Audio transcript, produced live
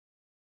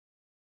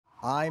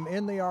I'm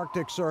in the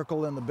Arctic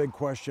Circle, and the big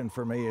question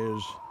for me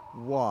is,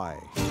 why?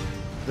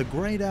 The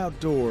great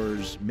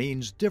outdoors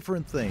means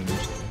different things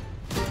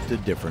to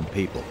different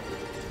people.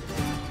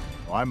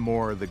 I'm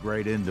more the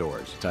great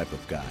indoors type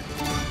of guy.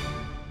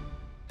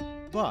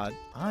 But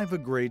I've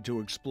agreed to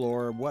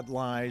explore what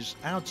lies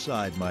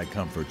outside my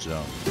comfort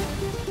zone.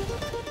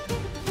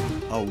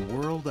 A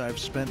world I've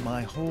spent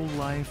my whole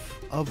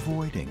life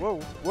avoiding. Whoa,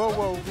 whoa,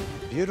 whoa.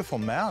 Beautiful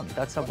mountain.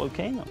 That's a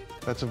volcano.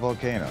 That's a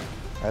volcano.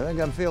 I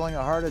think I'm feeling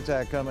a heart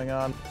attack coming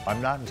on.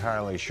 I'm not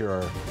entirely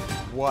sure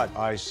what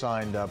I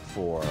signed up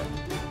for,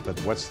 but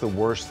what's the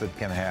worst that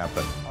can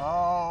happen?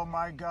 Oh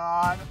my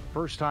God.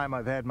 First time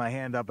I've had my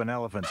hand up an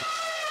elephant.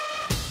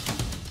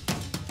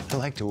 I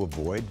like to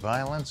avoid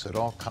violence at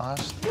all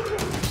costs.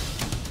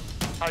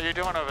 How you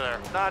doing over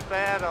there? Not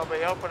bad. I'll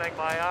be opening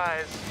my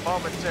eyes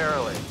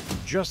momentarily.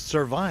 Just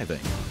surviving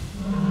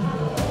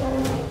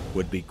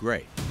would be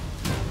great.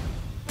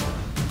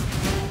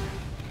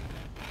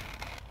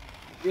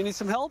 You need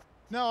some help?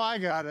 No, I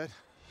got it.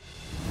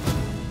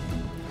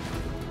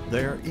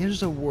 There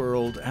is a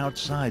world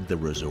outside the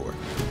resort.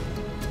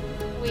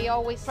 We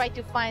always try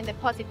to find a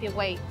positive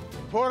way.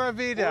 Pura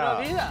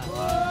vida. Pura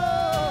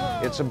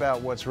vida. It's about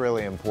what's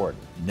really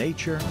important.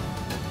 Nature,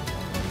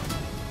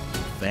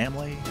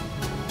 family,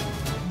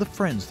 the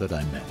friends that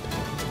I met.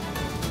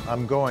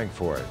 I'm going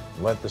for it.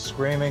 Let the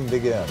screaming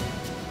begin.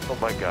 Oh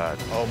my God.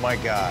 Oh my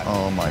God.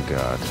 Oh my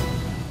God.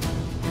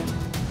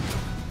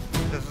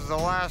 This is the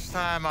last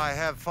time I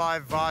have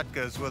 5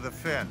 vodkas with a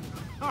fin.